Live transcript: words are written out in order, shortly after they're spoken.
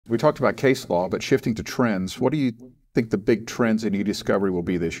We talked about case law, but shifting to trends, what do you think the big trends in eDiscovery will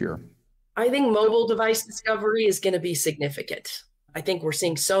be this year? I think mobile device discovery is going to be significant. I think we're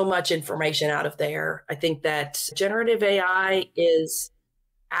seeing so much information out of there. I think that generative AI is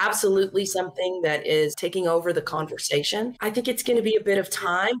absolutely something that is taking over the conversation. I think it's going to be a bit of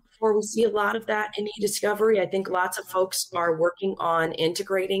time before we see a lot of that in eDiscovery. I think lots of folks are working on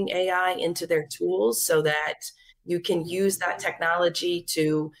integrating AI into their tools so that you can use that technology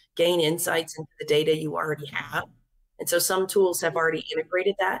to gain insights into the data you already have. And so some tools have already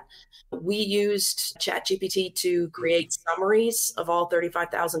integrated that. We used ChatGPT to create summaries of all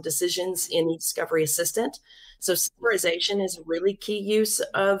 35,000 decisions in eDiscovery Assistant. So summarization is a really key use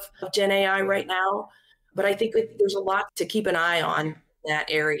of Gen AI right now. But I think there's a lot to keep an eye on in that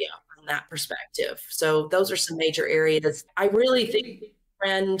area from that perspective. So those are some major areas. I really think the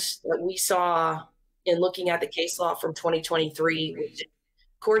trend that we saw in looking at the case law from 2023, which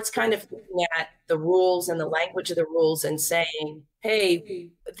courts kind of looking at the rules and the language of the rules and saying, hey,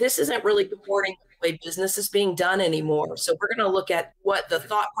 this isn't really supporting the way business is being done anymore. So we're going to look at what the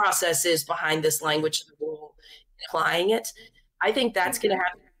thought process is behind this language of the rule and applying it. I think that's going to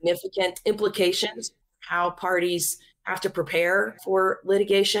have significant implications how parties have to prepare for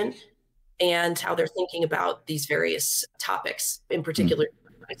litigation and how they're thinking about these various topics, in particular,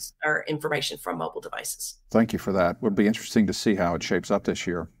 our information from mobile devices. Thank you for that. It'll be interesting to see how it shapes up this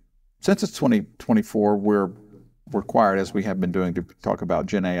year. Since it's 2024, we're required, as we have been doing, to talk about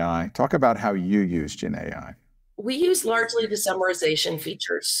Gen AI. Talk about how you use Gen AI. We use largely the summarization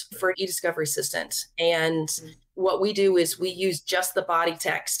features for eDiscovery Assistant. And what we do is we use just the body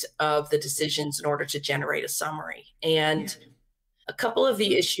text of the decisions in order to generate a summary. And a couple of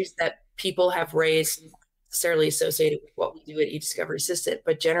the issues that people have raised necessarily associated with what we do at eDiscovery Assistant,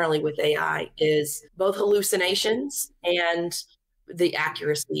 but generally with AI, is both hallucinations and the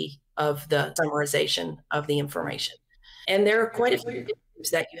accuracy of the summarization of the information. And there are quite a few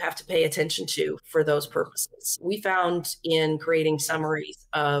issues that you have to pay attention to for those purposes. We found in creating summaries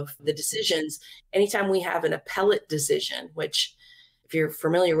of the decisions, anytime we have an appellate decision, which if you're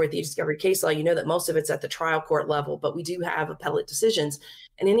familiar with the eDiscovery case law, you know that most of it's at the trial court level, but we do have appellate decisions.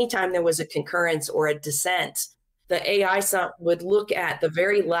 And anytime there was a concurrence or a dissent, the AI would look at the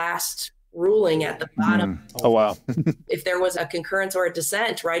very last ruling at the bottom. Oh, wow. If there was a concurrence or a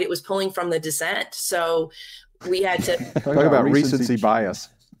dissent, right, it was pulling from the dissent. So we had to talk about recency bias.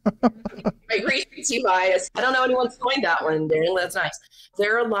 Recency bias. I don't know anyone's coined that one, Darren. That's nice.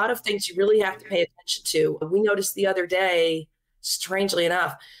 There are a lot of things you really have to pay attention to. We noticed the other day, strangely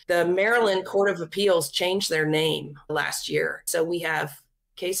enough, the Maryland Court of Appeals changed their name last year. So we have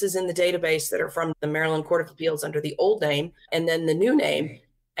cases in the database that are from the Maryland Court of Appeals under the old name and then the new name.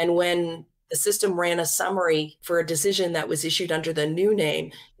 And when the system ran a summary for a decision that was issued under the new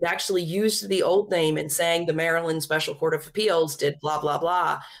name, it actually used the old name and saying the Maryland Special Court of Appeals did blah, blah,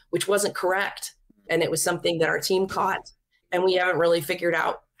 blah, which wasn't correct. And it was something that our team caught. And we haven't really figured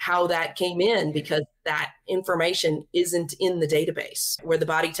out how that came in because that information isn't in the database where the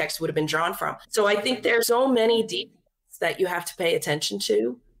body text would have been drawn from. So I think there's so many details that you have to pay attention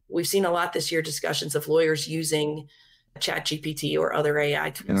to. We've seen a lot this year, discussions of lawyers using ChatGPT or other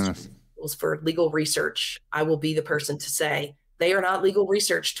AI tools for legal research. I will be the person to say, they are not legal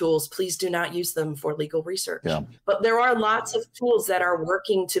research tools. Please do not use them for legal research. Yeah. But there are lots of tools that are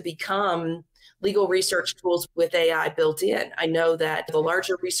working to become legal research tools with AI built in. I know that the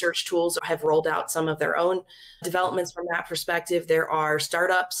larger research tools have rolled out some of their own developments from that perspective. There are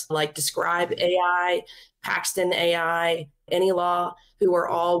startups like Describe AI, Paxton AI, AnyLaw, who are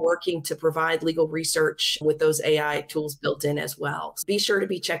all working to provide legal research with those AI tools built in as well. So be sure to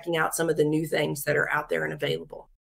be checking out some of the new things that are out there and available.